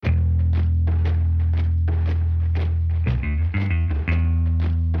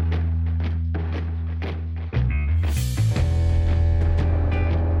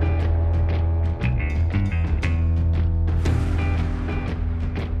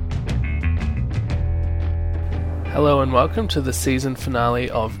Hello and welcome to the season finale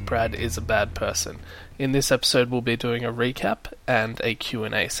of Brad is a Bad Person. In this episode we'll be doing a recap and a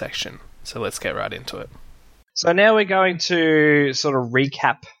Q&A section. So let's get right into it. So now we're going to sort of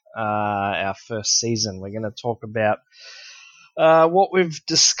recap our first season. We're going to talk about what we've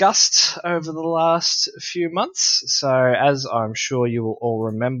discussed over the last few months. So as I'm sure you will all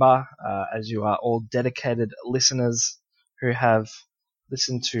remember, as you are all dedicated listeners who have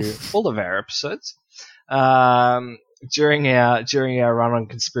listened to all of our episodes, during our run on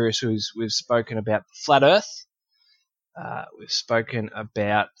conspiracies, we've spoken about the flat Earth. We've spoken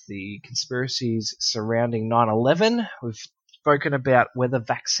about the conspiracies surrounding 9/11. We've spoken about whether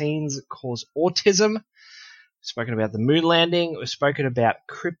vaccines cause autism. We've spoken about the moon landing. We've spoken about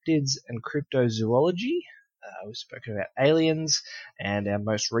cryptids and cryptozoology. We've spoken about aliens. And our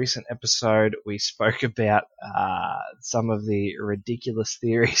most recent episode, we spoke about some of the ridiculous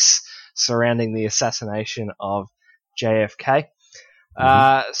theories surrounding the assassination of JFK.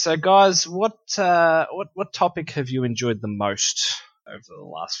 So, guys, what topic have you enjoyed the most over the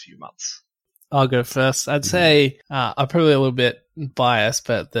last few months? I'll go first. I'd say I'm probably a little bit biased,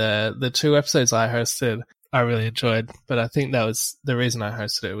 but the two episodes I hosted I really enjoyed. But I think that was the reason I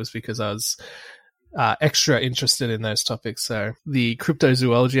hosted it was because I was extra interested in those topics. So the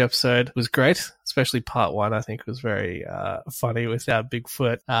cryptozoology episode was great, especially part one. I think was very funny with our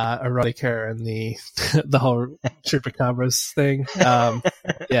Bigfoot erotica and the whole chupacabras thing.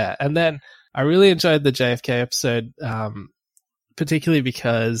 Yeah, and then I really enjoyed the JFK episode, particularly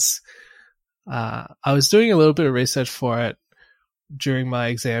because I was doing a little bit of research for it during my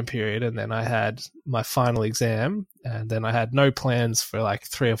exam period, and then I had my final exam, and then I had no plans for like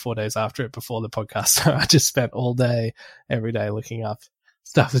 3 or 4 days after it before the podcast. So I just spent all day, every day looking up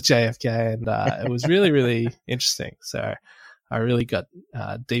stuff with JFK, and it was really, really interesting. So I really got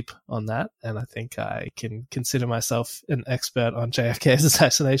deep on that, and I think I can consider myself an expert on JFK's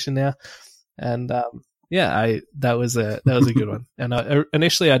assassination now. And that was a good one. And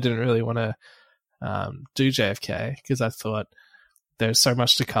initially I didn't really want to do JFK because I thought there's so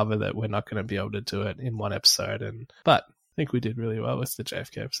much to cover that we're not going to be able to do it in one episode. But I think we did really well with the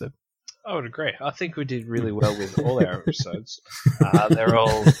JFK episode. I would agree. I think we did really well with all our episodes. They're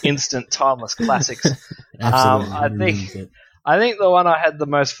all instant, timeless classics. Absolutely. I think the one I had the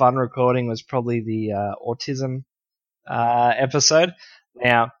most fun recording was probably the autism episode.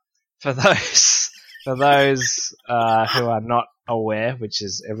 Now, for those who are not aware, which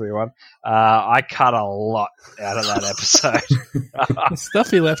is everyone, I cut a lot out of that episode. The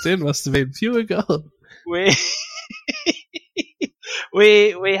stuff he left in must have been pure gold. We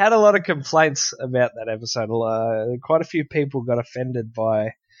had a lot of complaints about that episode. Quite a few people got offended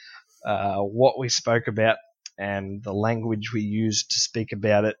by what we spoke about and the language we used to speak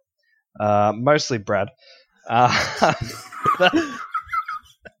about it. Mostly Brad.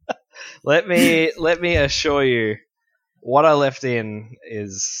 Let me assure you, what I left in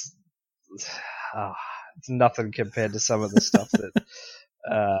is it's nothing compared to some of the stuff that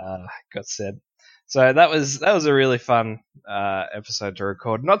got said. So that was a really fun episode to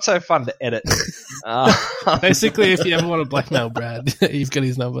record. Not so fun to edit. Basically, if you ever want to blackmail Brad, you've got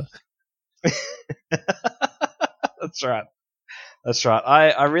his number. That's right.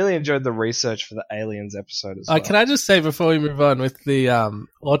 I really enjoyed the research for the aliens episode as well. Can I just say before we move on with the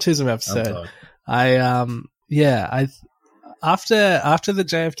autism episode, after the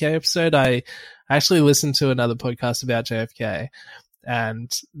JFK episode, I actually listened to another podcast about JFK,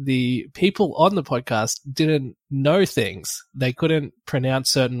 and the people on the podcast didn't know things. They couldn't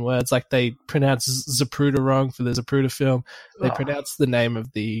pronounce certain words, like they pronounced Zapruder wrong for the Zapruder film. They pronounced the name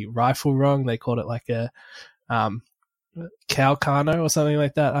of the rifle wrong. They called it like a Calcano or something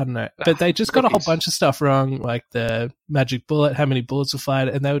like that. I don't know. But they just got a whole bunch of stuff wrong, like the magic bullet, how many bullets were fired,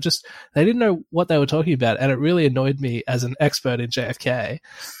 and they didn't know what they were talking about. And it really annoyed me as an expert in JFK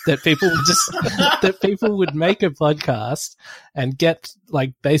that people would make a podcast and get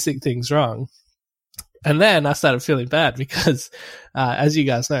like basic things wrong. And then I started feeling bad because, as you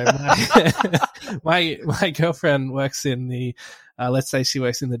guys know, my girlfriend works in the let's say she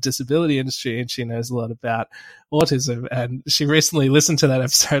works in the disability industry and she knows a lot about autism, and she recently listened to that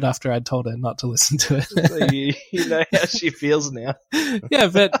episode after I'd told her not to listen to it. So you know how she feels now. Yeah,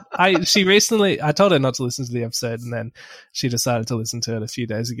 but I told her not to listen to the episode, and then she decided to listen to it a few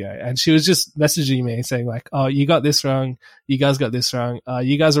days ago, and she was just messaging me saying like, oh, you got this wrong, you guys got this wrong,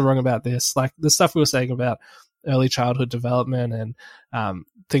 you guys are wrong about this, like the stuff we were saying about early childhood development and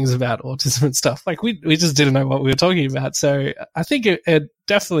things about autism and stuff. Like we just didn't know what we were talking about. So I think it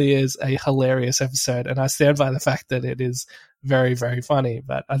definitely is a hilarious episode, and I stand by the fact that it is very, very funny.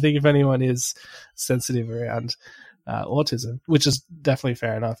 But I think if anyone is sensitive around autism, which is definitely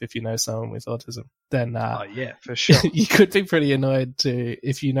fair enough if you know someone with autism, then oh yeah, for sure, you could be pretty annoyed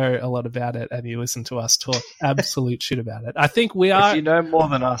if you know a lot about it and you listen to us talk absolute shit about it. I think we are. If you know more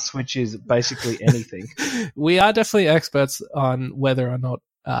than us, which is basically anything, we are definitely experts on whether or not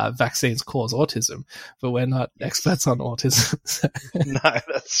vaccines cause autism, but we're not experts on autism. No,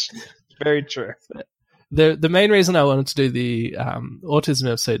 that's very true. The main reason I wanted to do the autism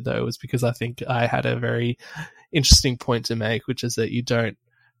episode, though, was because I think I had a very interesting point to make, which is that you don't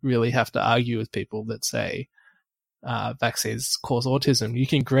really have to argue with people that say vaccines cause autism. You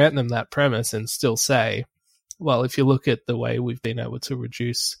can grant them that premise and still say, well, if you look at the way we've been able to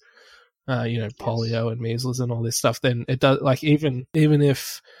reduce polio and measles and all this stuff, then it does, like, even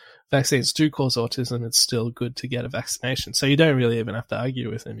if vaccines do cause autism, it's still good to get a vaccination. So you don't really even have to argue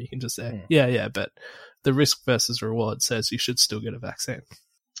with them. You can just say, yeah, but the risk versus reward says you should still get a vaccine.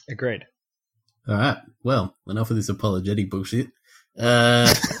 Agreed. All right. Well, enough of this apologetic bullshit.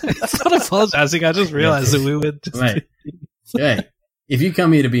 That's not apologizing. I just realized that we were just... Mate, hey, if you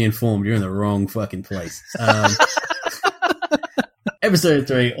come here to be informed, you're in the wrong fucking place. Episode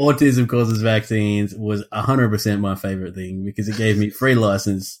 3, Autism Causes Vaccines, was 100% my favorite thing because it gave me free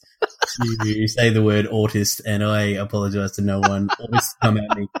license to say the word autist, and I apologize to no one. Always come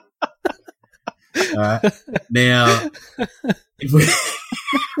at me. Alright. Now,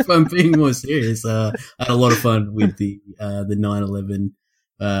 if I'm being more serious, I had a lot of fun with the 9/11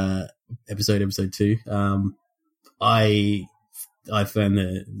 episode 2. I found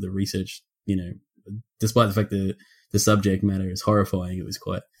the research, despite the fact that the subject matter is horrifying, it was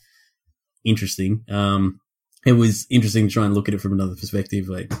quite interesting. It was interesting to try and look at it from another perspective,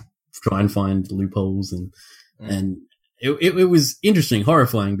 like try and find loopholes and it was interesting,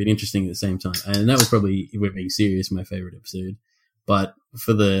 horrifying, but interesting at the same time. And that was probably, if we're being serious, my favorite episode. But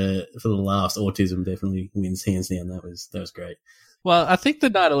for the laughs, autism definitely wins hands down. That was great. Well, I think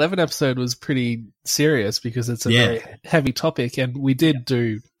the 9/11 episode was pretty serious because it's a very heavy topic, and we did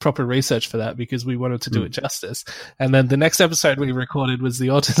do proper research for that because we wanted to do it justice. And then the next episode we recorded was the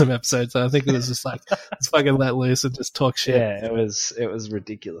autism episode, so I think it was just like, let's fucking let loose and just talk shit. Yeah, it was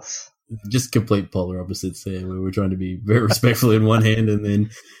ridiculous. Just complete polar opposites there. We were trying to be very respectful in one hand, and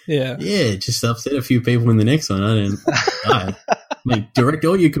then just upset a few people in the next one. Direct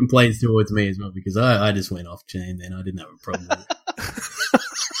all your complaints towards me as well, because I just went off chain then. I didn't have a problem with it.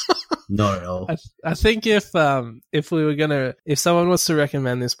 Not at all. I think if someone wants to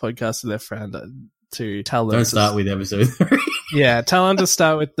recommend this podcast to their friend, to tell them, don't start with episode 3. Yeah, tell them to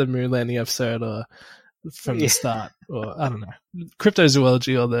start with the moon landing episode or from the start, or I don't know,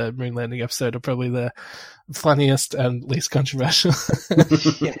 cryptozoology or the moon landing episode are probably the funniest and least controversial.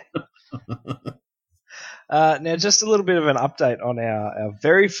 Now, just a little bit of an update on our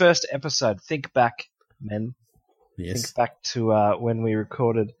very first episode. Think back, men. Yes. Think back to when we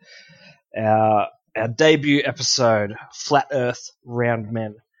recorded our debut episode, Flat Earth, Round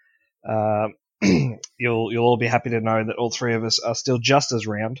Men. You'll all be happy to know that all three of us are still just as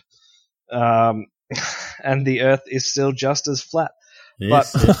round, and the Earth is still just as flat.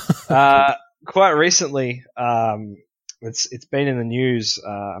 Yes. But quite recently, it's been in the news.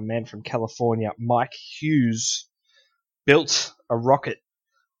 A man from California, Mike Hughes, built a rocket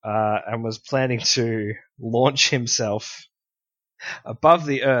and was planning to launch himself above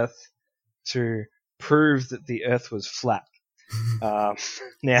the Earth to prove that the Earth was flat.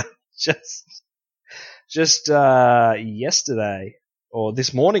 Now, just yesterday, or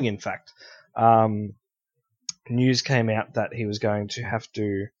this morning, in fact, news came out that he was going to have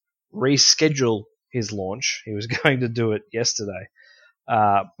to reschedule his launch. He was going to do it yesterday,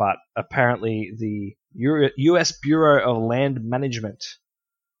 but apparently the U.S. Bureau of Land Management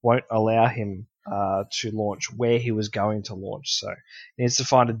won't allow him to launch where he was going to launch. So he needs to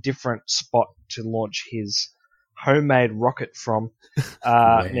find a different spot to launch his homemade rocket from.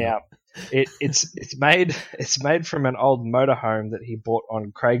 Now, it's made from an old motorhome that he bought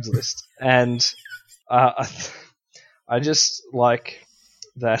on Craigslist, and I just like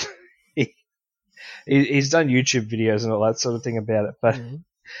that he's done YouTube videos and all that sort of thing about it. But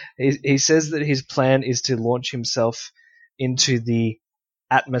he says that his plan is to launch himself into the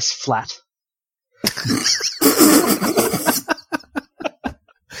Atmos flat.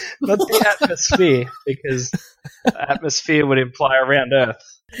 Not the atmosphere, because atmosphere would imply around Earth.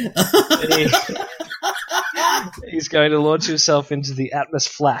 He's going to launch himself into the Atmos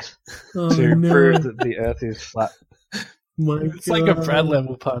flat to prove that the Earth is flat. It's like a Brad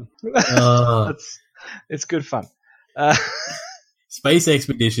level pun. It's good fun. Space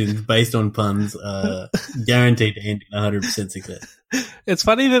expeditions based on puns are guaranteed to end in 100% success. It's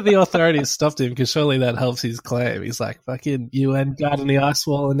funny that the authorities stopped him because surely that helps his claim. He's like, fucking UN guarding the ice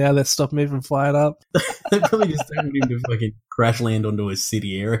wall and now they're stopping me from flying up. They probably just told him to fucking crash land onto a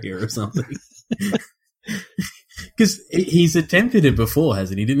city area or something. Because he's attempted it before,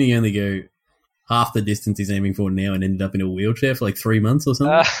 hasn't he? Didn't he only go half the distance he's aiming for now and ended up in a wheelchair for like 3 months or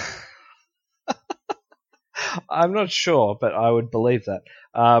something? I'm not sure, but I would believe that.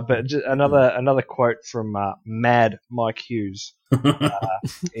 But just another quote from Mad Mike Hughes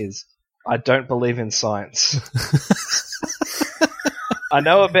is, "I don't believe in science. I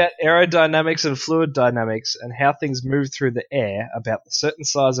know about aerodynamics and fluid dynamics and how things move through the air, about the certain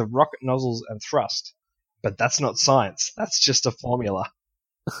size of rocket nozzles and thrust. But that's not science. That's just a formula.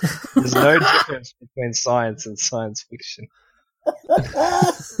 There's no difference between science and science fiction."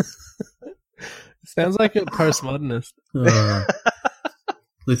 Sounds like a postmodernist.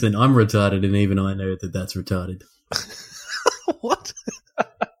 Listen, I'm retarded, and even I know that that's retarded. What?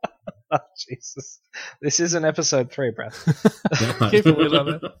 Oh, Jesus. This isn't episode 3, Brad. Keep a lid on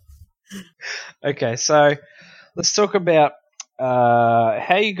it. Okay, so let's talk about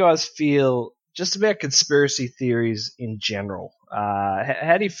how you guys feel just about conspiracy theories in general.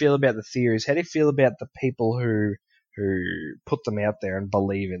 How do you feel about the theories? How do you feel about the people who put them out there and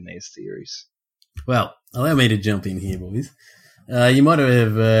believe in these theories? Well, allow me to jump in here, boys. You might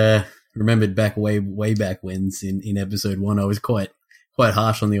have remembered way back when in episode 1, I was quite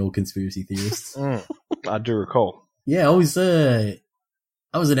harsh on the old conspiracy theorists. I do recall. Yeah, I was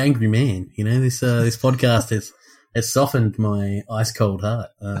an angry man. You know, this podcast has softened my ice cold heart.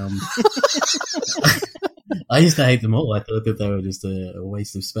 I used to hate them all. I thought that they were just a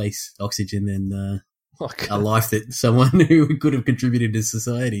waste of space, oxygen, and a life that someone who could have contributed to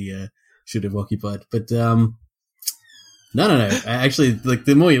society should have occupied. But no. Actually, like,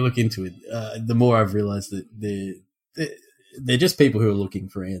 the more you look into it, the more I've realized that they're just people who are looking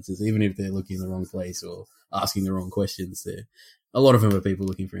for answers, even if they're looking in the wrong place or asking the wrong questions. A lot of them are people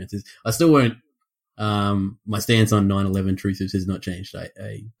looking for answers. I still won't. My stance on 9/11 truthers has not changed. I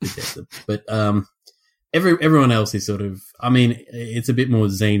detest them, but everyone else is sort of. I mean, it's a bit more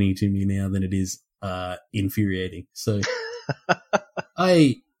zany to me now than it is infuriating. So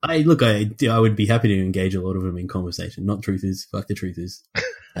I would be happy to engage a lot of them in conversation. Not truthers, fuck the truthers.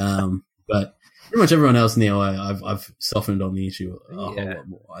 But pretty much everyone else now, I've softened on the issue a whole lot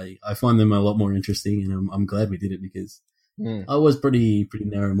more. I find them a lot more interesting, and I'm glad we did it because I was pretty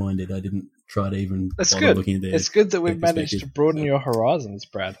narrow-minded. I didn't try to even bother looking at It's good that we've managed to broaden your horizons,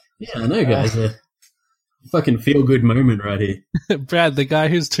 Brad. Yeah, I know, guys. Fucking feel-good moment right here. Brad, the guy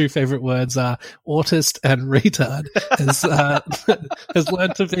whose 2 favorite words are autist and retard, has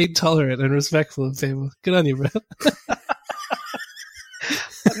learned to be tolerant and respectful of people. Good on you, Brad.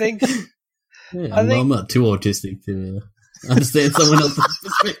 I think I'm not too autistic to understand someone else's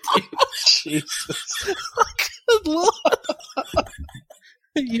perspective. Jesus. Good Lord.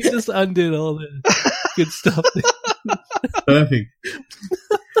 You just undid all the good stuff there. Perfect.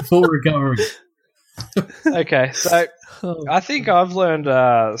 Full recovery. Okay, so I think I've learned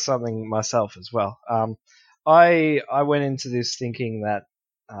something myself as well. I went into this thinking that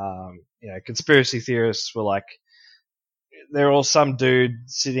conspiracy theorists were like, they're all some dude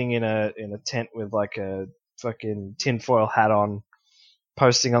sitting in a tent with like a fucking tinfoil hat on,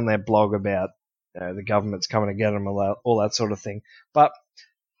 posting on their blog about the government's coming to get them, all that sort of thing. But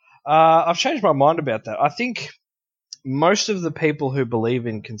I've changed my mind about that. I think most of the people who believe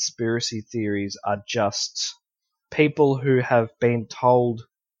in conspiracy theories are just people who have been told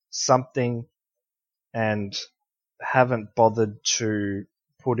something and haven't bothered to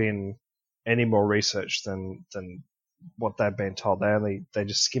put in any more research than what they've been told. They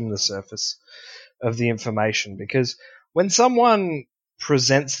just skim the surface of the information, because when someone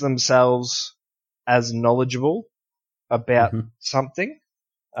presents themselves as knowledgeable about something,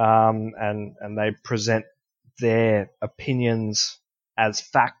 and they present their opinions as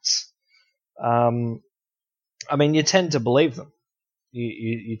facts, I mean, you tend to believe them.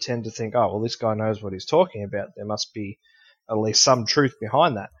 You tend to think, oh, well, this guy knows what he's talking about. There must be at least some truth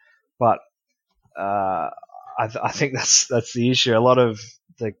behind that. But I think that's the issue. A lot of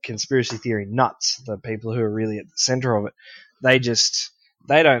the conspiracy theory nuts, the people who are really at the center of it, they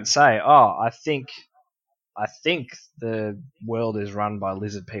don't say, oh, I think the world is run by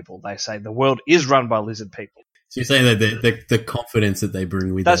lizard people. They say the world is run by lizard people. So you're saying that the confidence that they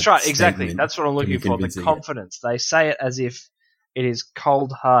bring with that's that right, exactly. statement That's what I'm looking for. The confidence. They say it as if it is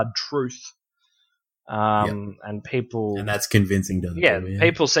cold, hard truth. And people... And that's convincing to other yeah, people.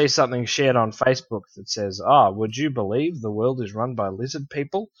 people see something shared on Facebook that says, "Oh, would you believe the world is run by lizard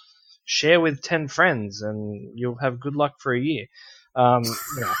people? Share with 10 friends and you'll have good luck for a year."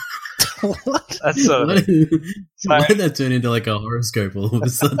 What? That's sort of thing. Why did that turn into like a horoscope all of a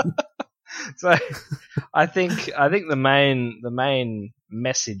sudden? So I think the main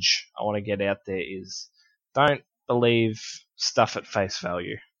message I want to get out there is don't believe stuff at face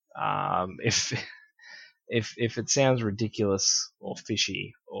value. If it sounds ridiculous or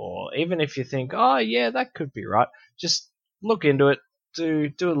fishy, or even if you think, "Oh yeah, that could be right," just look into it.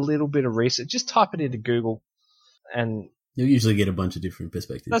 Do a little bit of research. Just type it into Google, and You'll usually get a bunch of different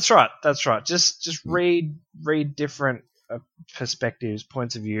perspectives. That's right. Just read different perspectives,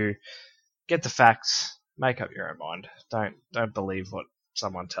 points of view. Get the facts. Make up your own mind. Don't believe what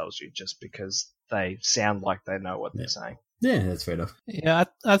someone tells you just because they sound like they know what they're saying. Yeah, that's fair enough. Yeah,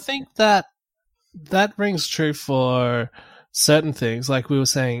 I think that rings true for certain things. Like we were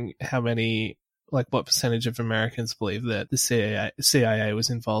saying, what percentage of Americans believe that the CIA was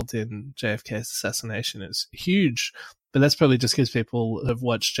involved in JFK's assassination is huge. But that's probably just because people have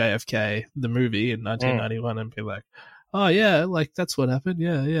watched JFK, the movie, in 1991 and be like, "Oh yeah, like that's what happened.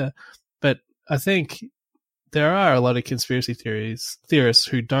 Yeah." But I think there are a lot of conspiracy theorists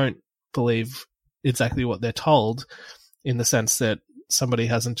who don't believe exactly what they're told, in the sense that somebody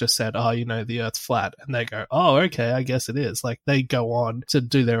hasn't just said, "Oh, the Earth's flat," and they go, "Oh, okay, I guess it is." Like they go on to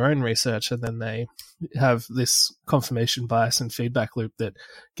do their own research, and then they have this confirmation bias and feedback loop that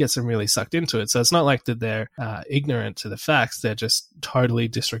gets them really sucked into it. So it's not like that they're ignorant to the facts; they're just totally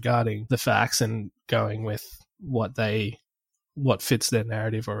disregarding the facts and going with what fits their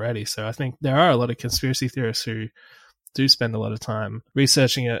narrative already. So I think there are a lot of conspiracy theorists who do spend a lot of time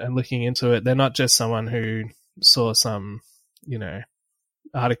researching it and looking into it. They're not just someone who saw some,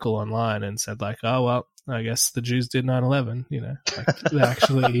 article online and said like, "Oh, well, I guess the Jews did 9/11, like they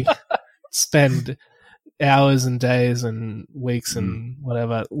actually spend hours and days and weeks and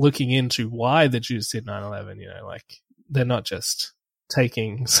whatever looking into why the Jews did 9/11, like they're not just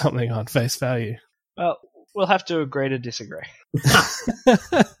taking something on face value. Well, we'll have to agree to disagree.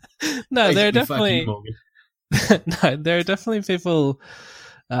 No, there are definitely there are definitely people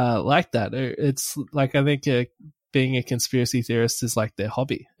like that. It's like, I think being a conspiracy theorist is like their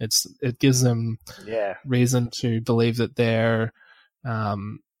hobby. It gives them reason to believe that they're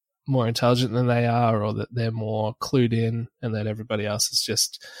more intelligent than they are, or that they're more clued in, and that everybody else is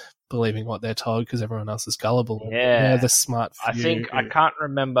just believing what they're told because everyone else is gullible. Yeah, they're the smart few. I can't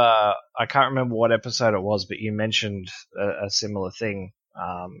remember what episode it was, but you mentioned a similar thing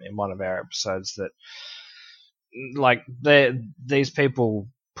in one of our episodes, that like these people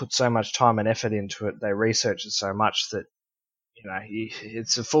put so much time and effort into it, they research it so much that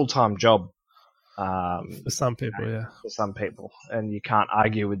it's a full-time job for some people. For some people, and you can't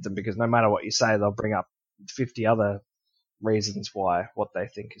argue with them, because no matter what you say, they'll bring up 50 other reasons why what they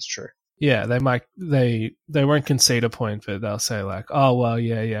think is true. Yeah, they won't concede a point, but they'll say like, "Oh well,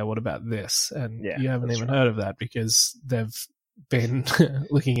 yeah, what about this?" And you haven't even heard of that because they've been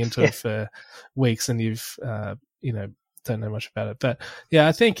looking into it for weeks, and you've don't know much about it. But yeah,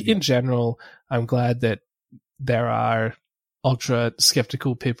 I think in general, I'm glad that there are ultra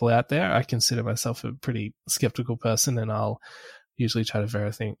skeptical people out there. I consider myself a pretty skeptical person, and I'll usually try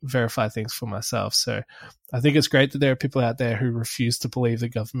to verify things for myself. So I think it's great that there are people out there who refuse to believe the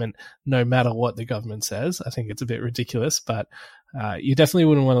government no matter what the government says. I think it's a bit ridiculous, but you definitely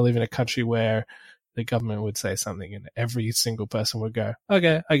wouldn't want to live in a country where the government would say something and every single person would go,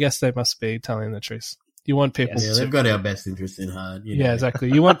 "Okay, I guess they must be telling the truth." You want people to... they've got our best interests in heart. Yeah,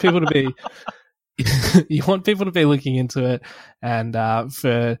 exactly. You want people to be looking into it, and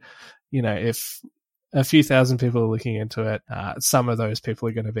for if a few thousand people are looking into it, some of those people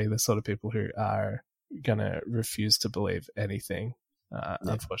are going to be the sort of people who are going to refuse to believe anything,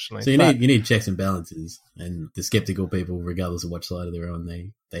 unfortunately. So you need checks and balances, and the skeptical people, regardless of what side of they're on,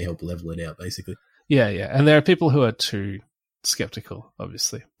 they help level it out, basically. Yeah, and there are people who are too skeptical,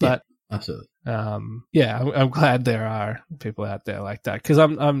 obviously, but absolutely. I'm glad there are people out there like that, because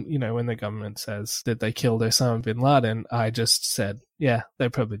I'm when the government says that they killed Osama bin Laden, I just said, yeah, they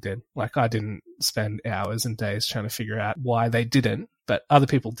probably did. Like, I didn't spend hours and days trying to figure out why they didn't, but other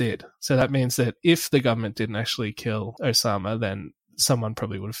people did. So that means that if the government didn't actually kill Osama, then someone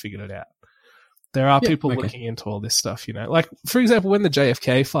probably would have figured it out. There are people looking into all this stuff, like, for example, when the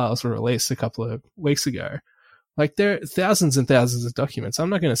JFK files were released a couple of weeks ago, like, there are thousands and thousands of documents. I'm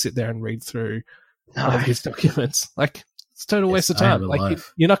not going to sit there and read through all these documents. Like, It's a total waste of I have time. a Like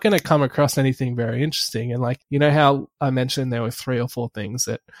life. you're not going to come across anything very interesting. And like, you know how I mentioned there were 3 or 4 things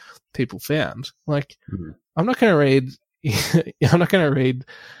that people found. Like, Mhm. I'm not going to read. I'm not going to read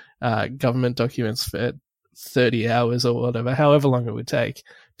government documents for 30 hours or whatever, however long it would take,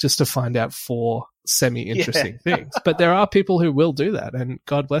 just to find out 4 semi-interesting things. But there are people who will do that, and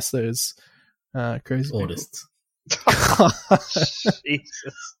God bless those crazy people. Artists.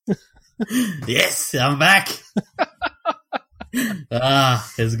 Jesus. Yes, I'm back.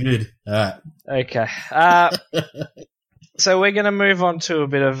 It's good. All right. Okay. So we're going to move on to a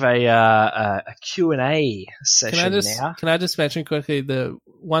bit of a Q&A session now. Can I just mention quickly, the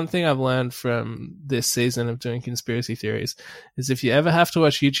one thing I've learned from this season of doing conspiracy theories is if you ever have to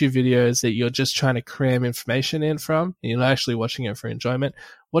watch YouTube videos that you're just trying to cram information in from, and you're not actually watching it for enjoyment,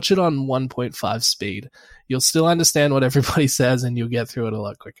 watch it on 1.5 speed. You'll still understand what everybody says and you'll get through it a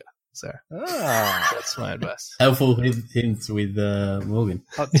lot quicker. So that's my advice. Helpful hints with Morgan.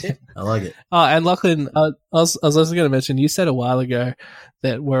 Hot tip. I like it. Oh, and Lachlan, I was also going to mention, you said a while ago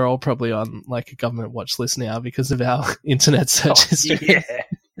that we're all probably on like a government watch list now because of our internet search history.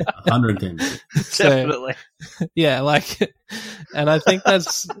 Yeah, 110. definitely. Yeah, like, and I think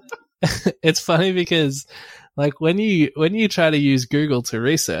that's, it's funny because like when you try to use Google to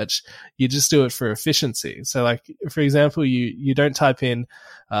research, you just do it for efficiency. So like, for example, you don't type in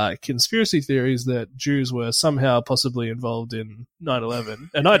conspiracy theories that Jews were somehow possibly involved in 9/11.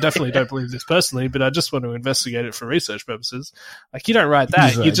 And I definitely don't believe this personally, but I just want to investigate it for research purposes. Like you don't write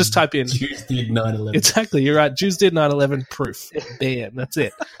that. You just type in Jews did 9/11. Exactly, you're right. Jews did 9/11 proof. Bam, that's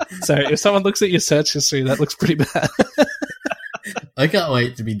it. So if someone looks at your search history, that looks pretty bad. I can't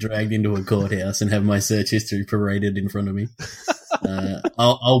wait to be dragged into a courthouse and have my search history paraded in front of me.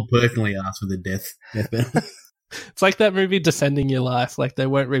 I'll personally ask for the death penalty. It's like that movie Defending Your Life. Like they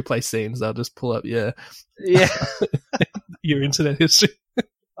won't replay scenes; they'll just pull up your internet history.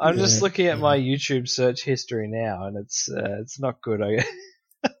 I'm just looking at my YouTube search history now, and it's not good.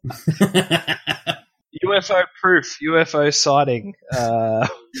 UFO proof, UFO sighting.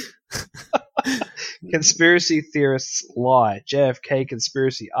 Conspiracy theorists lie. JFK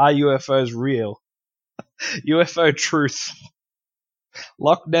conspiracy. Are UFOs real? UFO truth.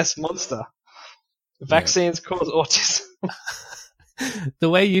 Loch Ness monster. Vaccines cause autism. The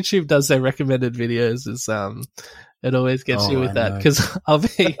way YouTube does their recommended videos is it always gets you with that, because I'll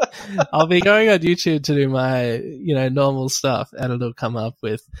be going on YouTube to do my normal stuff, and it'll come up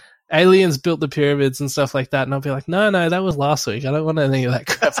with aliens built the pyramids and stuff like that, and I'll be like, no, that was last week. I don't want any of that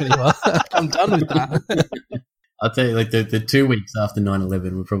crap anymore. I'm done with that. I'll tell you, like the 2 weeks after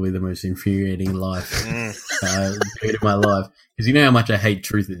 9/11 were probably the most infuriating period of my life, because you know how much I hate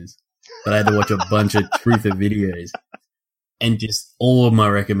truthers, but I had to watch a bunch of truther videos, and just all of my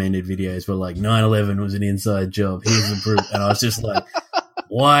recommended videos were like 9/11 was an inside job. Here's the proof, and I was just like,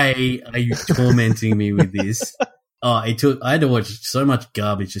 why are you tormenting me with this? I had to watch so much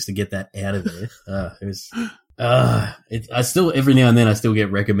garbage just to get that out of there. I still, every now and then I still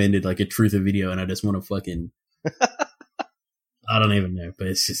get recommended like a truther video, and I just want to fucking, I don't even know, but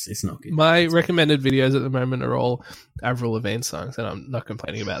it's not good. My recommended videos at the moment are all Avril Lavigne songs, and I'm not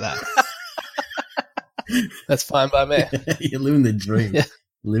complaining about that. That's fine by me. You're living the dream. Yeah.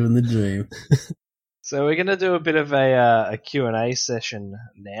 Living the dream. So we're going to do a bit of a Q&A session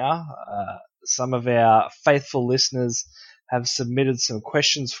now. Some of our faithful listeners have submitted some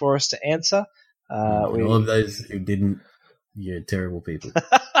questions for us to answer. All of those who didn't, you're terrible people.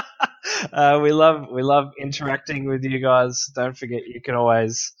 We love interacting with you guys. Don't forget, you can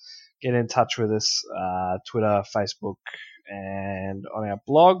always get in touch with us, Twitter, Facebook, and on our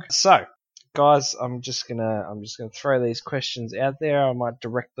blog. So, guys, I'm just gonna throw these questions out there. I might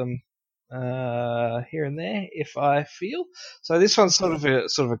direct them here and there if I feel. So this one's sort of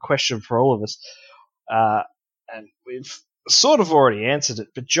a question for all of us, and we've sort of already answered it.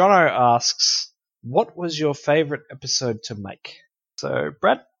 But Jono asks, "What was your favourite episode to make?" So,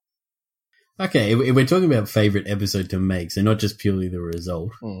 Brad. Okay, if we're talking about favourite episode to make, so not just purely the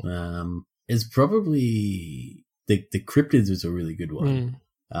result, it's probably the Cryptids was a really good one,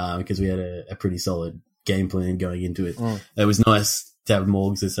 because we had a pretty solid game plan going into it. It was nice to have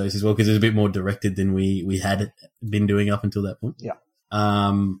Morgs associated as well, because it was a bit more directed than we had been doing up until that point. Yeah.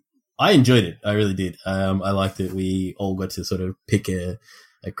 I enjoyed it. I really did. I liked it. We all got to sort of pick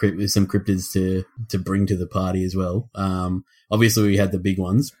some cryptids to bring to the party as well. Obviously we had the big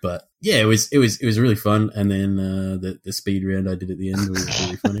ones, but yeah, it was really fun. And then the speed round I did at the end was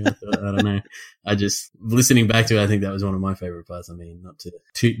really funny. I don't know. I just, listening back to it, I think that was one of my favorite parts. I mean, not to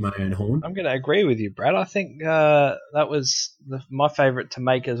toot my own horn. I'm going to agree with you, Brad. I think that was my favorite to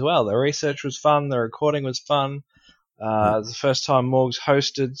make as well. The research was fun. The recording was fun. It was the first time Morgs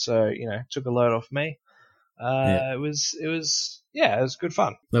hosted, so took a load off me. It was good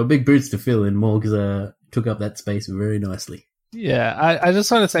fun. They were big boots to fill, and Morgs took up that space very nicely. Yeah, I just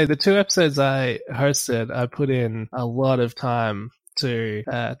want to say the 2 episodes I hosted, I put in a lot of time to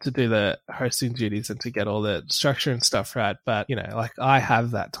do the hosting duties and to get all the structure and stuff right. But, I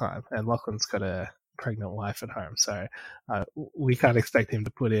have that time, and Lachlan's got a pregnant wife at home, so we can't expect him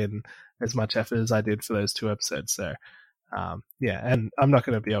to put in as much effort as I did for those 2 episodes. So, and I'm not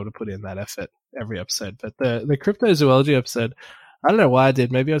going to be able to put in that effort every episode. But the cryptozoology episode, I don't know why I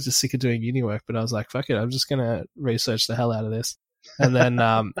did. Maybe I was just sick of doing uni work, but I was like, fuck it, I'm just going to research the hell out of this. And then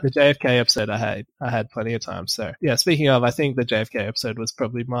the JFK episode, I had plenty of time. So, yeah, speaking of, I think the JFK episode was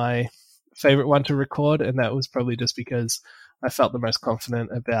probably my favorite one to record, and that was probably just because I felt the most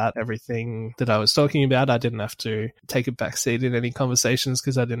confident about everything that I was talking about. I didn't have to take a backseat in any conversations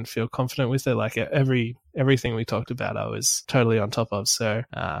because I didn't feel confident with it. Like everything we talked about, I was totally on top of. So,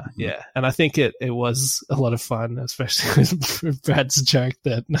 yeah. And I think it was a lot of fun, especially with Brad's joke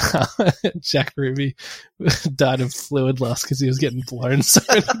that Jack Ruby died of fluid loss because he was getting blown so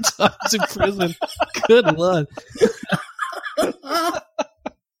many times in prison. Good Lord.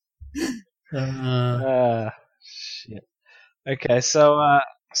 Shit. Okay, so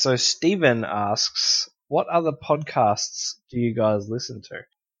Stephen asks, what other podcasts do you guys listen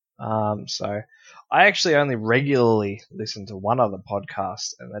to? So I actually only regularly listen to one other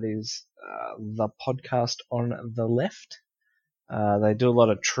podcast, and that is the podcast On the Left. They do a lot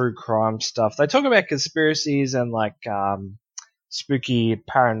of true crime stuff. They talk about conspiracies and spooky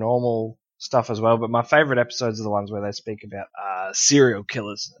paranormal stuff as well, but my favorite episodes are the ones where they speak about serial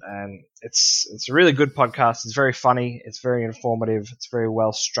killers, and it's a really good podcast. It's very funny, it's very informative, it's very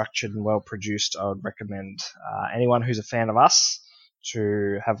well structured and well produced. I would recommend anyone who's a fan of us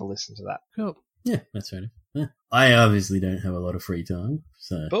to have a listen to that. Cool. Yeah, that's fair enough. Yeah. I obviously don't have a lot of free time,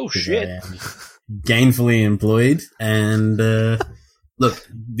 so bullshit. I am gainfully employed, and look,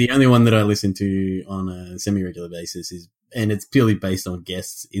 the only one that I listen to on a semi-regular basis and it's purely based on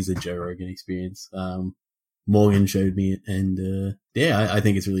guests, is a Joe Rogan Experience. Morgan showed me it, and I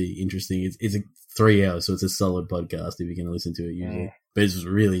think it's really interesting. It's 3 hours, so it's a solid podcast if you're going to listen to it usually. Yeah. But it's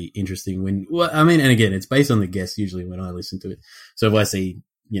really interesting and again, it's based on the guests usually when I listen to it. So if I see,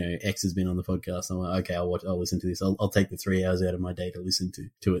 X has been on the podcast, I'm like, okay, I'll listen to this. I'll take the 3 hours out of my day to listen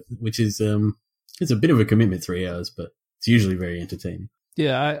to it, which is, it's a bit of a commitment, 3 hours, but it's usually very entertaining.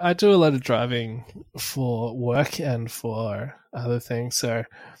 Yeah, I do a lot of driving for work and for other things. So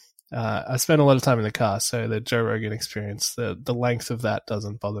I spend a lot of time in the car. So the Joe Rogan Experience, the length of that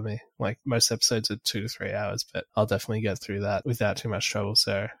doesn't bother me. Like most episodes are 2 to 3 hours, but I'll definitely get through that without too much trouble.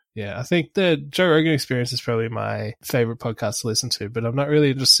 So yeah, I think the Joe Rogan Experience is probably my favorite podcast to listen to, but I'm not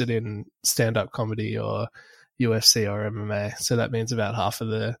really interested in stand-up comedy or UFC or MMA. So that means about half of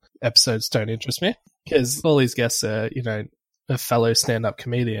the episodes don't interest me because all these guests are, a fellow stand-up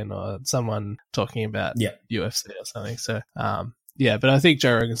comedian or someone talking about UFC or something. So, but I think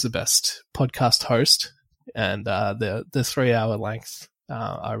Joe Rogan's the best podcast host, and the 3 hour length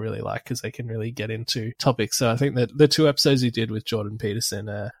I really like because they can really get into topics. So I think that the 2 episodes he did with Jordan Peterson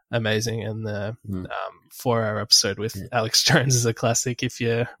are amazing, and the 4 hour episode with Alex Jones is a classic. If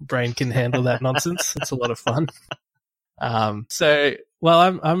your brain can handle that nonsense, it's a lot of fun. I'm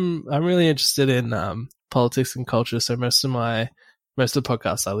really interested in politics and culture, so most of the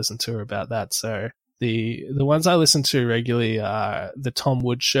podcasts I listen to are about that. So the ones I listen to regularly are the Tom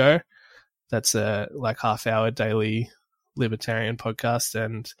Woods Show. That's a half-hour daily libertarian podcast,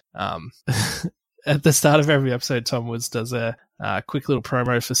 and at the start of every episode, Tom Woods does a quick little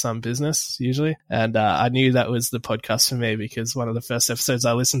promo for some business usually, and I knew that was the podcast for me because one of the first episodes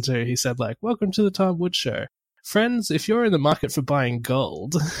I listened to, he said "Welcome to the Tom Woods Show. Friends, if you're in the market for buying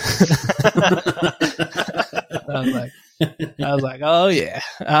gold," I was like, oh yeah.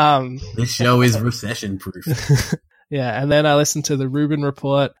 This show is recession proof. Yeah, and then I listened to the Rubin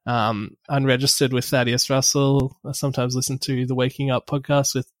Report, Unregistered with Thaddeus Russell. I sometimes listen to the Waking Up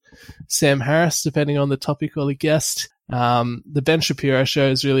podcast with Sam Harris, depending on the topic or the guest. The Ben Shapiro Show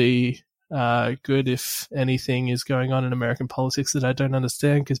is really good if anything is going on in American politics that I don't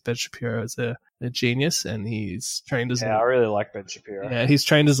understand, because Ben Shapiro is a genius, and he's trained as I really like Ben Shapiro. Yeah, he's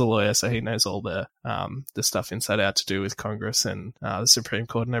trained as a lawyer, so he knows all the stuff inside out to do with Congress and the Supreme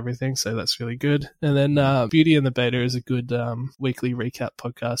Court and everything, so that's really good. And then Beauty and the Beta is a good weekly recap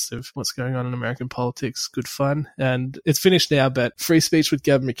podcast of what's going on in American politics. Good fun. And it's finished now, but Free Speech with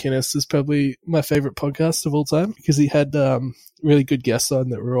Gavin McInnes is probably my favorite podcast of all time, because he had really good guests on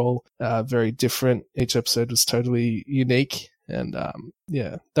that were all very different. Each episode was totally unique. And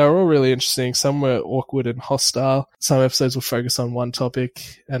yeah, they were all really interesting. Some were awkward and hostile. Some episodes will focus on one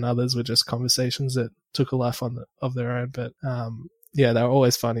topic, and others were just conversations that took a life of their own. But yeah, they were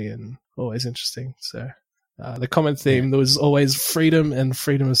always funny and always interesting. So the common theme there was always freedom and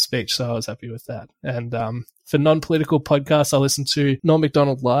freedom of speech. So I was happy with that. And for non-political podcasts, I listen to Norm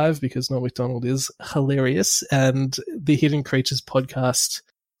Macdonald Live because Norm Macdonald is hilarious, and the Hidden Creatures podcast.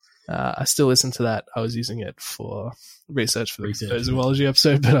 I still listen to that. I was using it for research for the zoology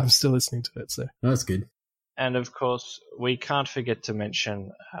episode, but I'm still listening to it. So that's good. And of course, we can't forget to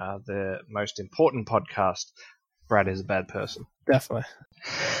mention the most important podcast, Brad is a Bad Person. Definitely.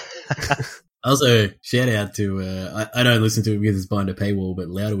 Also, shout out to, I don't listen to it because it's behind a paywall, but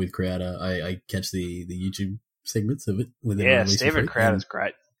Louder with Crowder, I catch the YouTube segments of it. Yeah, Stephen Crowder's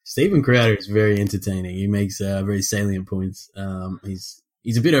great. Stephen Crowder is very entertaining. He makes very salient points.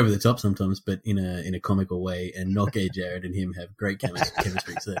 He's a bit over the top sometimes, but in a comical way. And Nockey Jared and him have great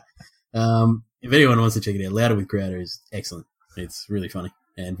chemistry. So, if anyone wants to check it out, Louder with Crowder is excellent. It's really funny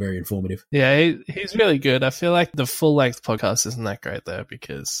and very informative. Yeah, he's really good. I feel like the full length podcast isn't that great though,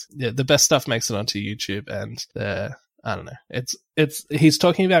 because the best stuff makes it onto YouTube, and I don't know. It's he's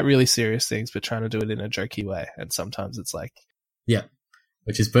talking about really serious things, but trying to do it in a jokey way, and sometimes it's like, yeah.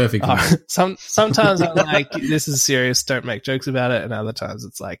 Which is perfect. Sometimes I'm like, this is serious, don't make jokes about it. And other times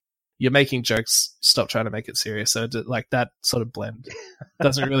it's like, you're making jokes, stop trying to make it serious. So like that sort of blend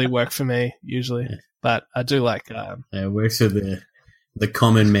doesn't really work for me usually. Yeah. But I do like... it works for the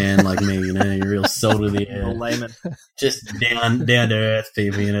common man like me, you know, you're real salt of the earth. Layman. Just down to earth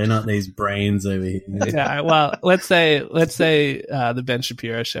people, you know, not these brains over here. Yeah, well, let's say the Ben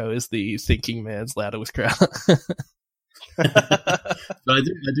Shapiro show is the thinking man's Louder with Crowder. But I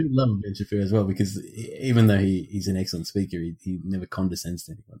do love Ben Shapiro as well, because even though he's an excellent speaker, he never condescends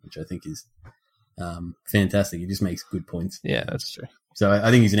to anyone, which I think is fantastic. He just makes good points. Yeah, that's true. So I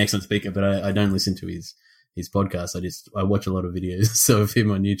think he's an excellent speaker, but I don't listen to his podcast. I watch a lot of videos of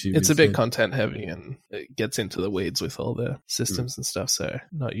him on YouTube. It's a bit content heavy, and it gets into the weeds with all the systems and stuff, so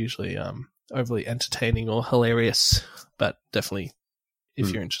not usually overly entertaining or hilarious, but definitely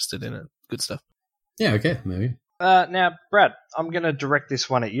if you're interested in it, good stuff. Yeah, okay, maybe. Now, Brad, I'm going to direct this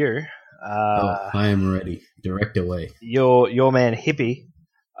one at you. I am ready. Direct away. Your man Hippie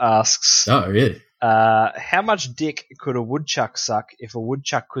asks... Oh, really? How much dick could a woodchuck suck if a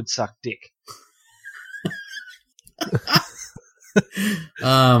woodchuck could suck dick?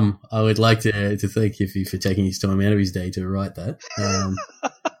 I would like to thank Hippie for taking his time out of his day to write that.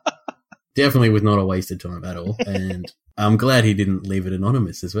 Definitely was not a waste of time at all. And I'm glad he didn't leave it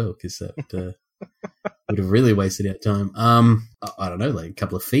anonymous as well, because that... would have really wasted our time. I don't know, like a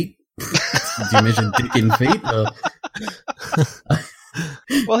couple of feet. Do you measure dick in feet?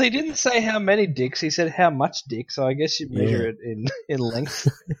 Well, he didn't say how many dicks. He said how much dick. So I guess you measure it in length.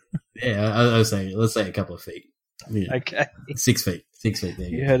 Yeah, I was saying, let's say a couple of feet. Yeah. Okay, 6 feet. 6 feet. There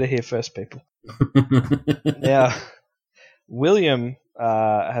you heard it here first, people. Now, William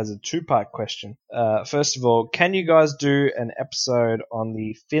has a 2-part question. First of all, can you guys do an episode on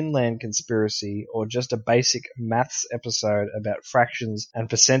the Finland conspiracy, or just a basic maths episode about fractions and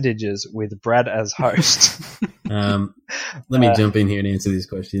percentages with Brad as host? Let me jump in here and answer this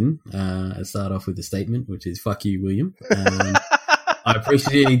question. I'll start off with a statement, which is fuck you, William. I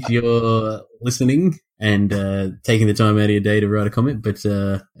appreciate your listening and taking the time out of your day to write a comment, but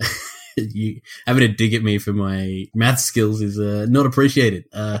you having to dig at me for my math skills is not appreciated.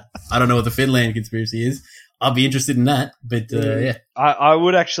 I don't know what the Finland conspiracy is. I'll be interested in that, but yeah. I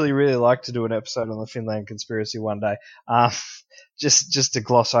would actually really like to do an episode on the Finland conspiracy one day. Just to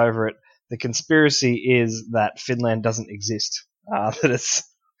gloss over it, the conspiracy is that Finland doesn't exist. That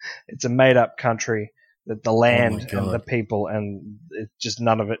it's a made-up country. That the land and the people and just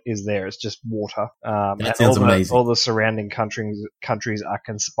none of it is there. It's just water. That sounds amazing. All the surrounding countries are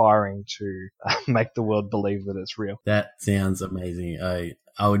conspiring to make the world believe that it's real. That sounds amazing.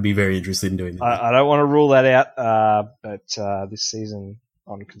 I would be very interested in doing that. I don't want to rule that out, but this season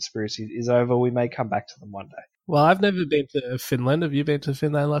on conspiracies is over. We may come back to them one day. Well, I've never been to Finland. Have you been to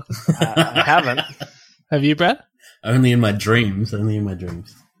Finland, Lachlan? I haven't. Have you, Brad? Only in my dreams.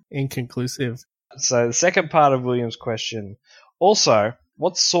 Inconclusive. So the second part of William's question. Also,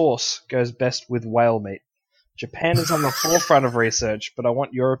 what sauce goes best with whale meat? Japan is on the forefront of research, but I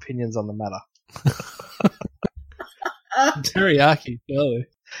want your opinions on the matter. Teriyaki, really.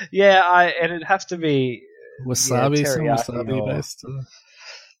 Yeah, and it'd have to be wasabi, some wasabi based.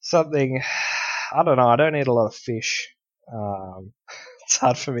 Something, I don't know, I don't eat a lot of fish. It's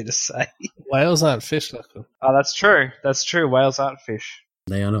hard for me to say. Whales aren't fish, Lachlan. Oh, that's true. Whales aren't fish.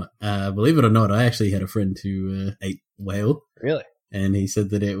 They are not. Believe it or not, I actually had a friend who ate whale. Really? And he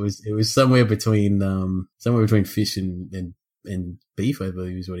said that it was somewhere between fish and beef, I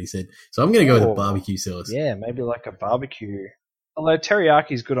believe is what he said. So I'm going to go with a barbecue sauce. Yeah, maybe like a barbecue. Although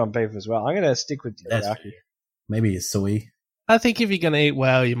teriyaki is good on beef as well. I'm going to stick with teriyaki. Maybe a soy. I think if you're going to eat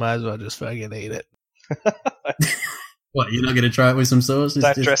whale, you might as well just fucking eat it. What, you're not going to try it with some sauce?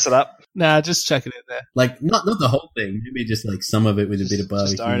 Don't dress it up. Nah, just chuck it in there. Like, not the whole thing. Maybe just like some of it with a bit of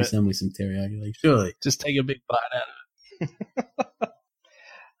barbecue, some with some teriyaki. Like, surely. Just take a big bite out of it.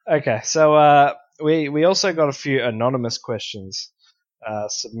 Okay, so we also got a few anonymous questions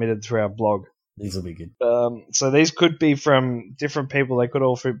submitted through our blog. These will be good. So these could be from different people. They could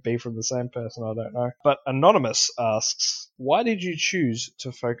all be from the same person. I don't know. But Anonymous asks, why did you choose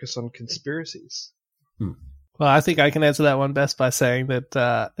to focus on conspiracies? Well, I think I can answer that one best by saying that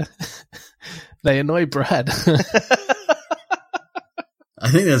they annoy Brad. I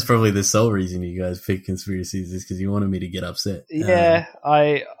think that's probably the sole reason you guys picked conspiracies is because you wanted me to get upset. Yeah,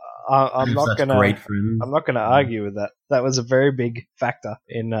 I'm not gonna argue with that. That was a very big factor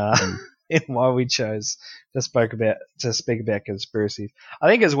in in why we chose to speak about conspiracies. I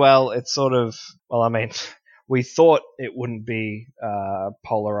think as well, it's sort of we thought it wouldn't be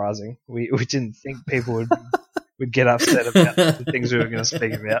polarizing. We didn't think people would get upset about the things we were going to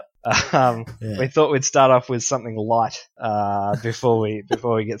speak about. We thought we'd start off with something light before we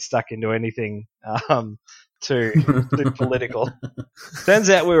get stuck into anything too political. Turns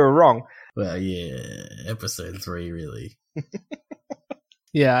out we were wrong. Well, yeah, episode 3 really.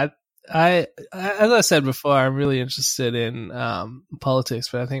 Yeah, I as I said before, I'm really interested in politics,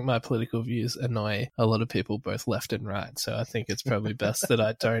 but I think my political views annoy a lot of people, both left and right. So I think it's probably best that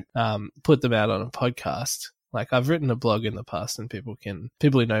I don't put them out on a podcast. Like, I've written a blog in the past, and people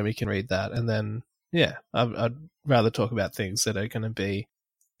who know me can read that, and then I'd rather talk about things that are going to be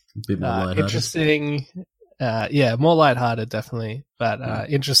a bit more lighthearted. Interesting. More lighthearted, definitely, but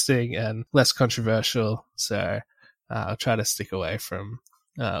interesting and less controversial. So I'll try to stick away from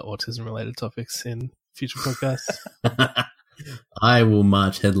autism-related topics in future podcasts. I will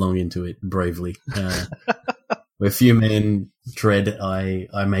march headlong into it bravely. Where few men tread, I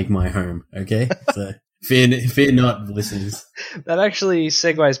make my home. Okay, so fear not, listeners. That actually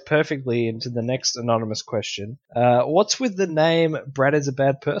segues perfectly into the next anonymous question. What's with the name "Brad is a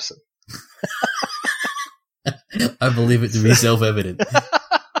bad person"? I believe it to be self-evident.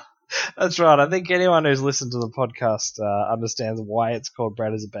 That's right. I think anyone who's listened to the podcast understands why it's called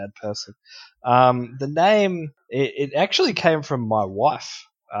Brad is a bad person. The name, it actually came from my wife.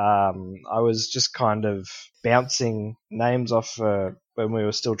 I was just kind of bouncing names off when we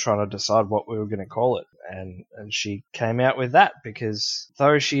were still trying to decide what we were going to call it. And she came out with that because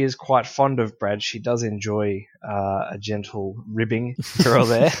though she is quite fond of Brad, she does enjoy a gentle ribbing here or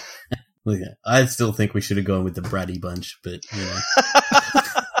there. Well, yeah, I still think we should have gone with the Braddy Bunch, but, you know.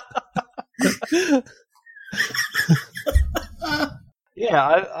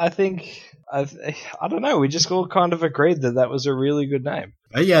 Yeah, I think, I don't know, we just all kind of agreed that was a really good name.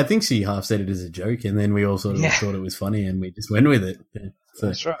 Yeah, I think she half said it as a joke, and then we all sort of thought it was funny, and we just went with it. Yeah, so.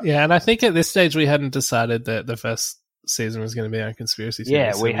 That's right. Yeah, and I think at this stage we hadn't decided that the first season was going to be on conspiracy theories.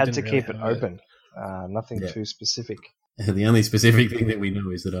 Yeah, so we had to keep it open. Nothing too specific. The only specific thing that we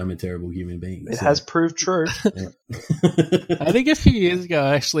know is that I'm a terrible human being. It has proved true. I think a few years ago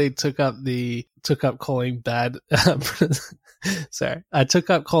I actually took up calling Brad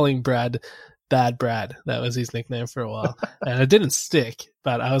Bad Brad. That was his nickname for a while. And it didn't stick,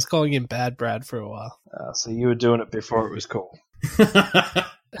 but I was calling him Bad Brad for a while. So you were doing it before it was cool.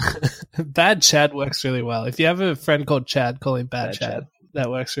 Bad Chad works really well. If you have a friend called Chad, call him Bad Chad. That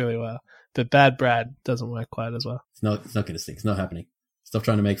works really well. But Bad Brad doesn't work quite as well. It's not going to stick. It's not happening. Stop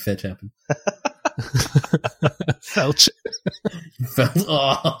trying to make fetch happen. Felch.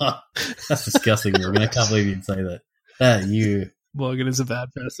 Oh, that's disgusting, Morgan. I can't believe you'd say that. You. Morgan is a bad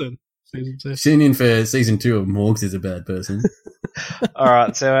person. Season 2. Tune in for season 2 of Morgs is a bad person. All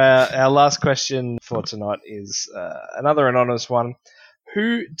right. So our last question for tonight is another anonymous one.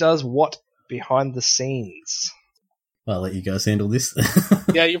 Who does what behind the scenes? I'll let you guys handle this.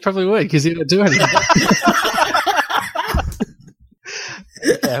 Yeah, you probably would because you don't do anything.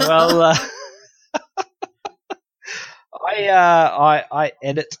 Okay, well, I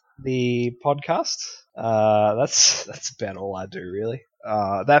edit the podcast. That's about all I do, really.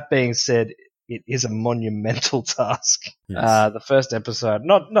 That being said, it is a monumental task. Yes. The first episode,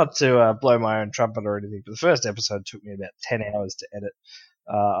 not to blow my own trumpet or anything, but the first episode took me about 10 hours to edit.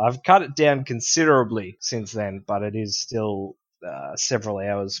 I've cut it down considerably since then, but it is still several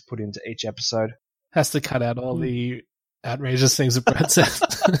hours put into each episode. Has to cut out all the outrageous things that Brad said.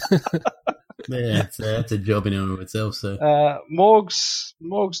 Yeah, that's a job in and of itself. So Morgs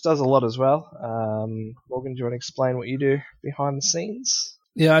does a lot as well. Morgan, do you want to explain what you do behind the scenes?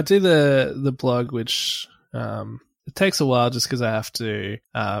 Yeah, I do the blog, which it takes a while just because I have to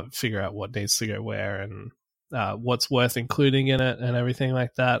figure out what needs to go where and what's worth including in it and everything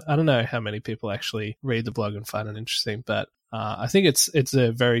like that. I don't know how many people actually read the blog and find it interesting, but I think it's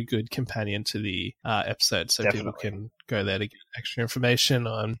a very good companion to the episode, so Definitely. people can go there to get extra information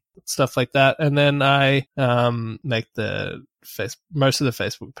on stuff like that. And then I make most of the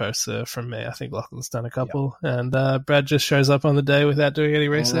Facebook posts are from me. I think Lachlan's done a couple, and Brad just shows up on the day without doing any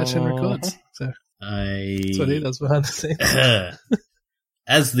research and records. So that's what he does behind the scenes.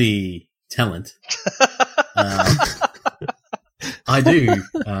 As the talent, I do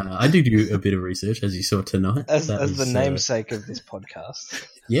a bit of research, as you saw tonight. As the namesake of this podcast.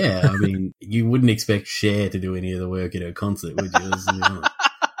 Yeah, I mean, you wouldn't expect Cher to do any of the work at her concert, would you?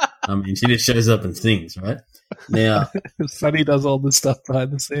 I mean, she just shows up and sings, right? Now, Sunny does all the stuff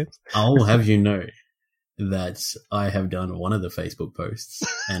behind the scenes. I'll have you know that I have done one of the Facebook posts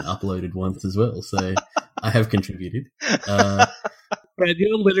and uploaded once as well, so I have contributed. Brad,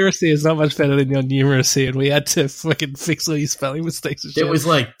 your literacy is not much better than your numeracy, and we had to fucking fix all your spelling mistakes. There was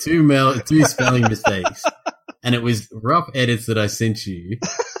like two spelling mistakes, and it was rough edits that I sent you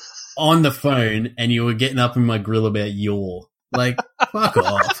on the phone, and you were getting up in my grill about your. Like, fuck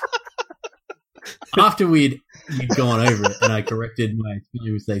off. After you'd gone over it, and I corrected my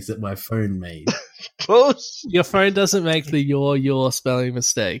spelling mistakes that my phone made. Your phone doesn't make the your spelling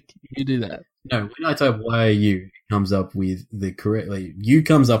mistake. You do that. No, when I type YOU, it comes up with the correct, like, U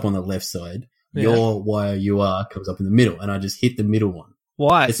comes up on the left side, your YOUR comes up in the middle, and I just hit the middle one.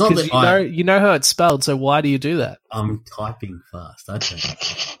 Why? It's not that you know how it's spelled, so why do you do that? I'm typing fast. I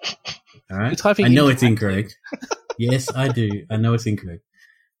don't. All right? You're typing I know incorrectly. it's incorrect. Yes, I do. I know it's incorrect.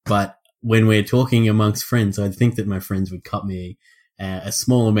 But when we're talking amongst friends, I think that my friends would cut me a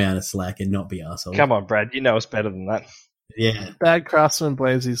small amount of slack and not be assholes. Come on, Brad. You know it's better than that. Yeah. Bad craftsman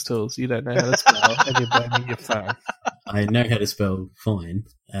blames his tools. You don't know how to spell, and you're blaming your phone. I know how to spell fine.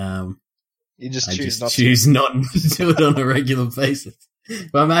 You just I choose just not choose not to do it on a regular basis.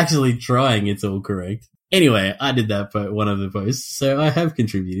 But I'm actually trying. It's all correct. Anyway, I did that for one of the posts, so I have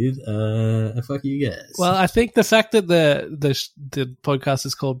contributed. Fuck you guys. Well, I think the fact that the podcast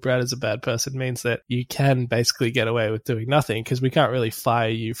is called Brad is a Bad Person means that you can basically get away with doing nothing because we can't really fire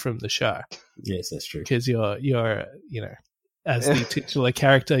you from the show. Yes, that's true. Because you're as the titular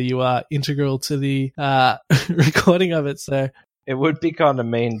character, you are integral to the recording of it. So It would be kind of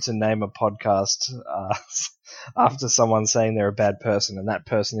mean to name a podcast after someone saying they're a bad person, and that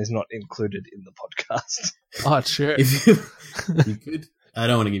person is not included in the podcast. oh, sure, If you could, I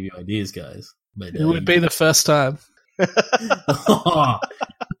don't want to give you ideas, guys. But it would be the first time. Oh,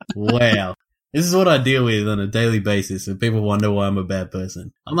 wow. This is what I deal with on a daily basis, and people wonder why I'm a bad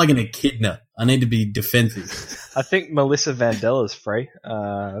person. I'm like an echidna. I need to be defensive. I think Melissa Vandella is free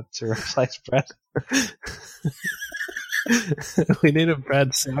to replace Brad. We need a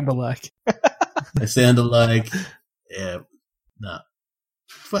Brad sound-alike. I sound like, yeah, nah.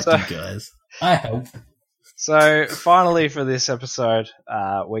 Fuck So- you guys. I hope. So, finally for this episode,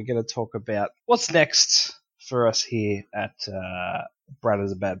 we're going to talk about what's next for us here at Brad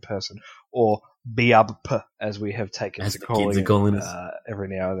is a Bad Person, or BUB, as we have taken As to the calling kids are it calling us. every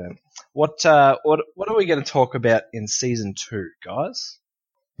now and then. What are we going to talk about in Season 2, guys?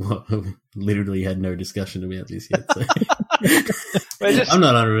 Well, literally had no discussion about this yet. So. We're just- I'm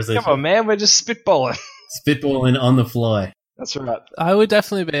not 100%. Come on, man, we're just spitballing. Spitballing on the fly. That's right. I would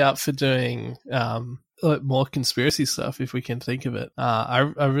definitely be up for doing more conspiracy stuff if we can think of it. I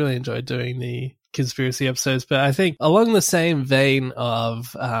really enjoy doing the conspiracy episodes, but I think along the same vein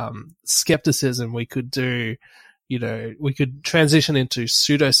of skepticism, we could do, we could transition into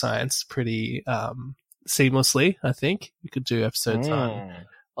pseudoscience pretty seamlessly. I think we could do episodes on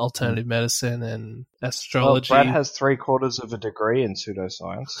alternative medicine and Well, astrology. Brad has 3/4 of a degree in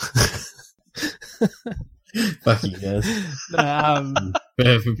pseudoscience. Fuck you guys.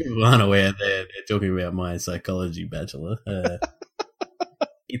 For people who aren't aware, they're talking about my psychology bachelor.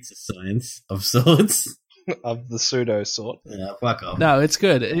 It's a science of sorts. Of the pseudo sort. Fuck off. No, it's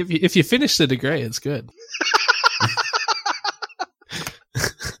good. If you finish the degree, it's good.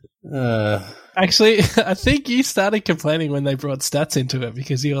 Actually, I think you started complaining when they brought stats into it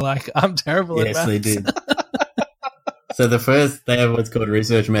because you were like, I'm terrible at Yes, maths. they did. So the first, they have what's called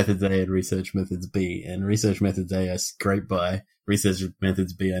Research Methods A and Research Methods B. And Research Methods A I scraped by. Research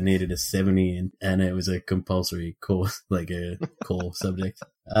Methods B I needed a 70 in, and it was a compulsory course, like a core subject.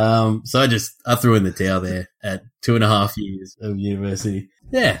 So I threw in the towel there at 2.5 years of university.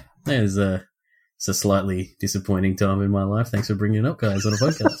 Yeah, there's it's a slightly disappointing time in my life. Thanks for bringing it up, guys, on a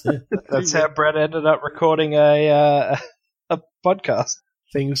podcast. Yeah. That's how Brad ended up recording a podcast.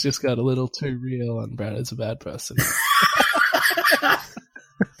 Things just got a little too real, and Brad is a bad person.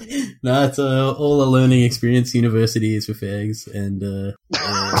 No, it's all a learning experience. University is for fags, and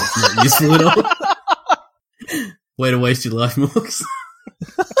it's not useful at all. Way to waste your life, Morgs.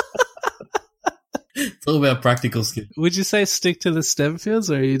 It's all about practical skill. Would you say stick to the STEM fields,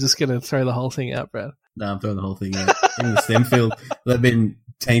 or are you just going to throw the whole thing out, Brad? No, I'm throwing the whole thing out. In the STEM field, they've been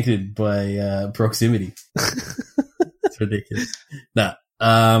tainted by proximity. It's ridiculous.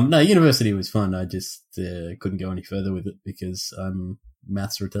 No, university was fun. I just couldn't go any further with it because I'm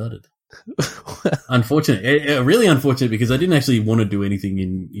maths retarded. Unfortunate. Really unfortunate, because I didn't actually want to do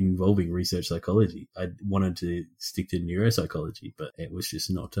anything involving research psychology. I wanted to stick to neuropsychology, but it was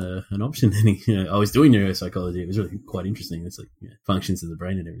just not an option. I was doing neuropsychology. It was really quite interesting. It's like functions of the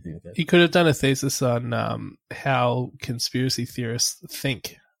brain and everything like that. You could have done a thesis on how conspiracy theorists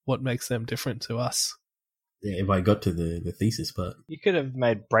think, what makes them different to us. Yeah, if I got to the thesis part. You could have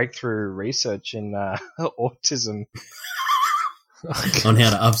made breakthrough research in autism. On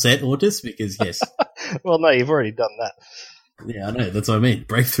how to upset autists, because yes. Well, no, you've already done that. Yeah, I know. That's what I mean.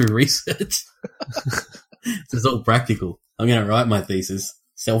 Breakthrough research. It's all practical. I'm going to write my thesis,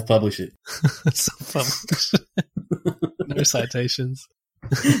 self-publish it. Self-publish. No citations.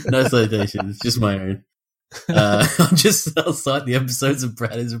 No citations, just my own. I'll cite the episodes of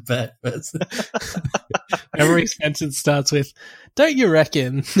Brad is a bad person. Every sentence starts with, "Don't you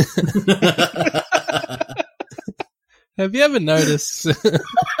reckon?" Have you ever noticed?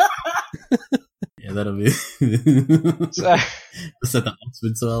 Yeah, that'll be. So, set the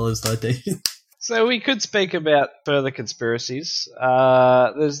Oxford style of citation. So we could speak about further conspiracies.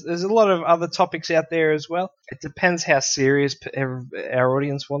 There's a lot of other topics out there as well. It depends how serious our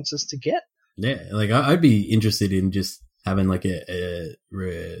audience wants us to get. Yeah, like I'd be interested in just having like a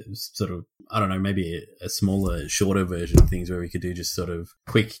sort of, I don't know, maybe a smaller, shorter version of things where we could do just sort of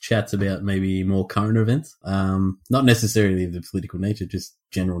quick chats about maybe more current events. Not necessarily of the political nature, just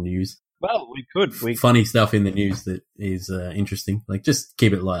general news. Well, we could. Funny stuff in the news that is interesting. Like, just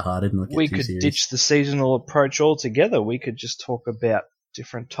keep it lighthearted. And not get we too could serious. ditch the seasonal approach altogether. We could just talk about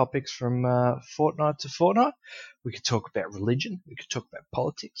different topics from fortnight to fortnight. We could talk about religion. We could talk about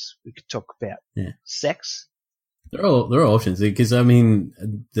politics. We could talk about sex. There are options, because I mean,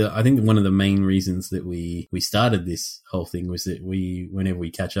 I think one of the main reasons that we started this whole thing was that whenever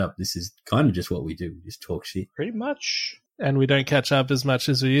we catch up, this is kind of just what we do. We just talk shit. Pretty much. And we don't catch up as much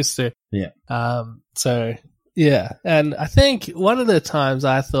as we used to. Yeah. So, yeah. And I think one of the times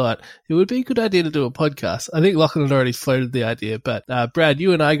I thought it would be a good idea to do a podcast. I think Lachlan had already floated the idea, but Brad,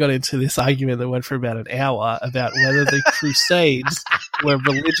 you and I got into this argument that went for about an hour about whether the Crusades were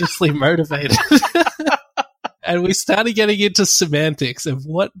religiously motivated. And we started getting into semantics of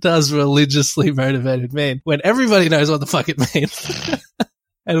what does religiously motivated mean when everybody knows what the fuck it means.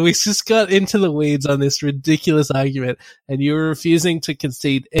 And we just got into the weeds on this ridiculous argument, and you were refusing to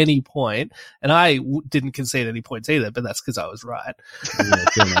concede any point, and I didn't concede any points either, but that's because I was right. Yeah,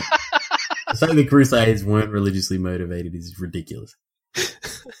 fair enough. Saying the Crusades weren't religiously motivated is ridiculous.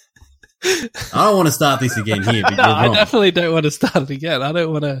 I don't want to start this again here. But no, I definitely don't want to start it again. I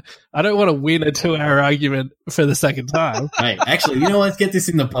don't want to win a 2-hour argument for the second time. Hey, actually, you know what? Let's get this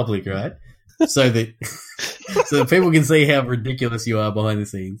in the public, right? So that people can see how ridiculous you are behind the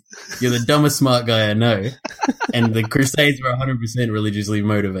scenes. You're the dumbest smart guy I know, and the Crusades were 100% religiously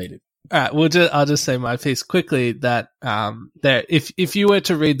motivated. All right, I'll just say my piece quickly that if you were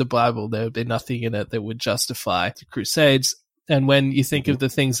to read the Bible, there would be nothing in it that would justify the Crusades. And when you think of the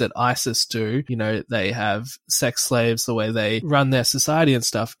things that ISIS do, you know, they have sex slaves, the way they run their society and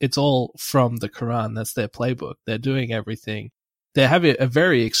stuff, it's all from the Quran. That's their playbook. They're doing everything. They have a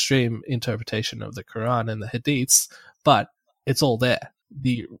very extreme interpretation of the Quran and the Hadiths, but it's all there.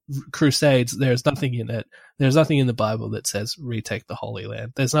 The Crusades, there's nothing in it. There's nothing in the Bible that says retake the Holy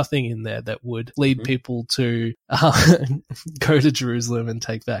Land. There's nothing in there that would lead people to go to Jerusalem and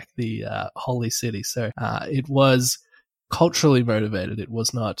take back the holy city. So it was culturally motivated. It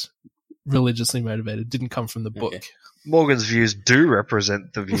was not religiously motivated. It didn't come from the book. Okay. Morgan's views do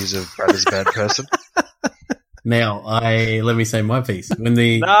represent the views of Brad is a bad person. Now, let me say my piece. When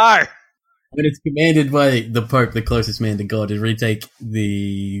it's commanded by the Pope, the closest man to God, to retake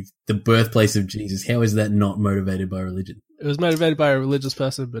the birthplace of Jesus, how is that not motivated by religion? It was motivated by a religious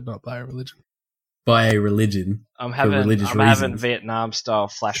person, but not by a religion. By a religion. I'm having Vietnam style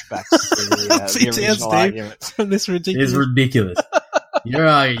flashbacks to the original argument. From this ridiculous. It's ridiculous.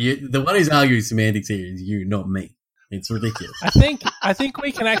 The one who's arguing semantics here is you, not me. It's ridiculous. I think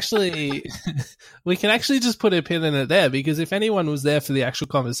we can actually we can actually just put a pin in it there, because if anyone was there for the actual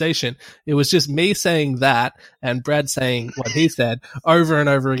conversation, it was just me saying that and Brad saying what he said over and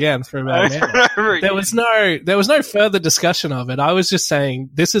over again for about an hour. There was no further discussion of it. I was just saying,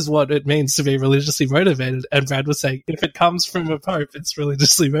 this is what it means to be religiously motivated. And Brad was saying, if it comes from a pope, it's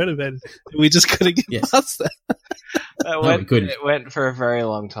religiously motivated. We just couldn't get past that. It went for a very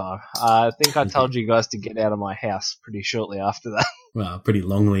long time. I think I told you guys to get out of my house pretty shortly after that. Well, pretty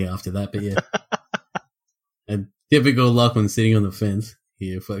longly after that, but yeah. And typical Lachlan sitting on the fence.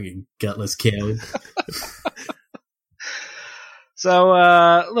 You fucking gutless coward. So,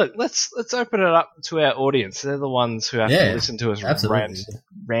 look, let's open it up to our audience. They're the ones who have to listen to us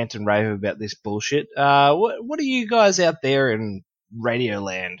rant and rave about this bullshit. What are you guys out there in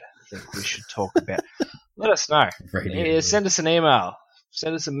Radioland think we should talk about? Let us know. Send us an email.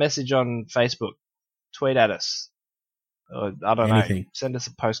 Send us a message on Facebook. Tweet at us. Or, I don't know. Send us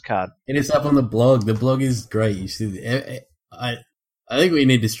a postcard. And it's up on the blog. The blog is great. You should. I think we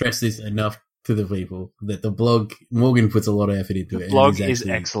need to stress this enough to the people that the blog, Morgan puts a lot of effort into it. The blog is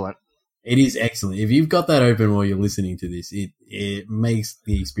excellent. It is excellent. If you've got that open while you're listening to this, it makes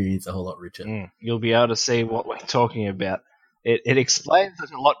the experience a whole lot richer. You'll be able to see what we're talking about. It explains it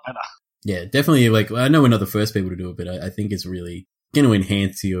a lot better. Yeah, definitely. Like, I know we're not the first people to do it, but I think it's really going to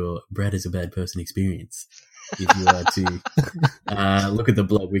enhance your Brad is a bad person experience if you are to look at the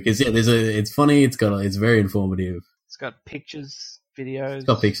blog, because it's funny. It's very informative. It's got pictures, videos. It's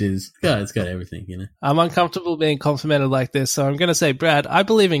got pictures. It's got everything. You know. I'm uncomfortable being complimented like this, so I'm going to say, Brad, I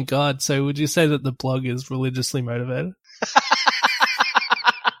believe in God. So would you say that the blog is religiously motivated?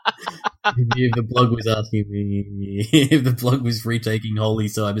 If the blog was asking me, if the blog was retaking holy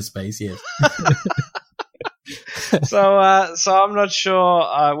cyberspace, yes. So I'm not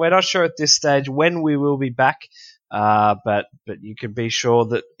sure. We're not sure at this stage when we will be back, but you can be sure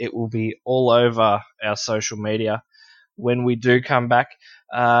that it will be all over our social media when we do come back.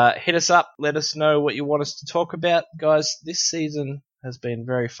 Hit us up. Let us know what you want us to talk about, guys. This season has been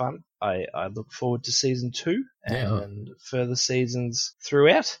very fun. I look forward to season 2 and further seasons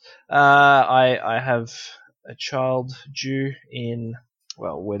throughout. I have a child due in,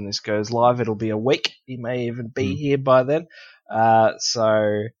 well, when this goes live, it'll be a week. He may even be here by then.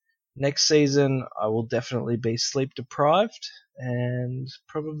 So next season, I will definitely be sleep deprived and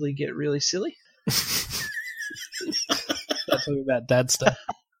probably get really silly. Talking about dad stuff.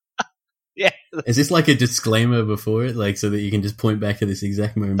 Yeah. Is this like a disclaimer before it, like so that you can just point back to this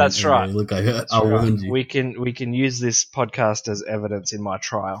exact moment? That's right. Look, I warned you. We can use this podcast as evidence in my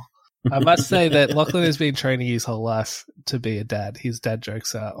trial. I must say that Lachlan has been training his whole life to be a dad. His dad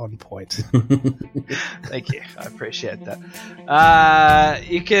jokes are on point. Thank you. I appreciate that.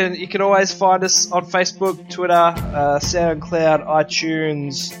 You can always find us on Facebook, Twitter, SoundCloud,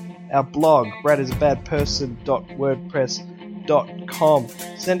 iTunes, our blog, bradisabadperson.wordpress.com.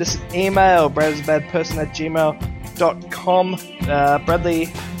 Send us an email, bradisabadperson@gmail.com.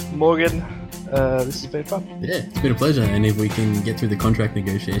 Bradley, Morgan, this has been fun. Yeah, it's been a pleasure. And if we can get through the contract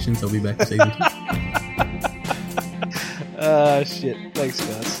negotiations, I'll be back for season 2. Shit. Thanks,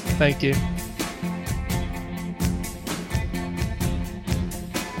 guys. Thank you.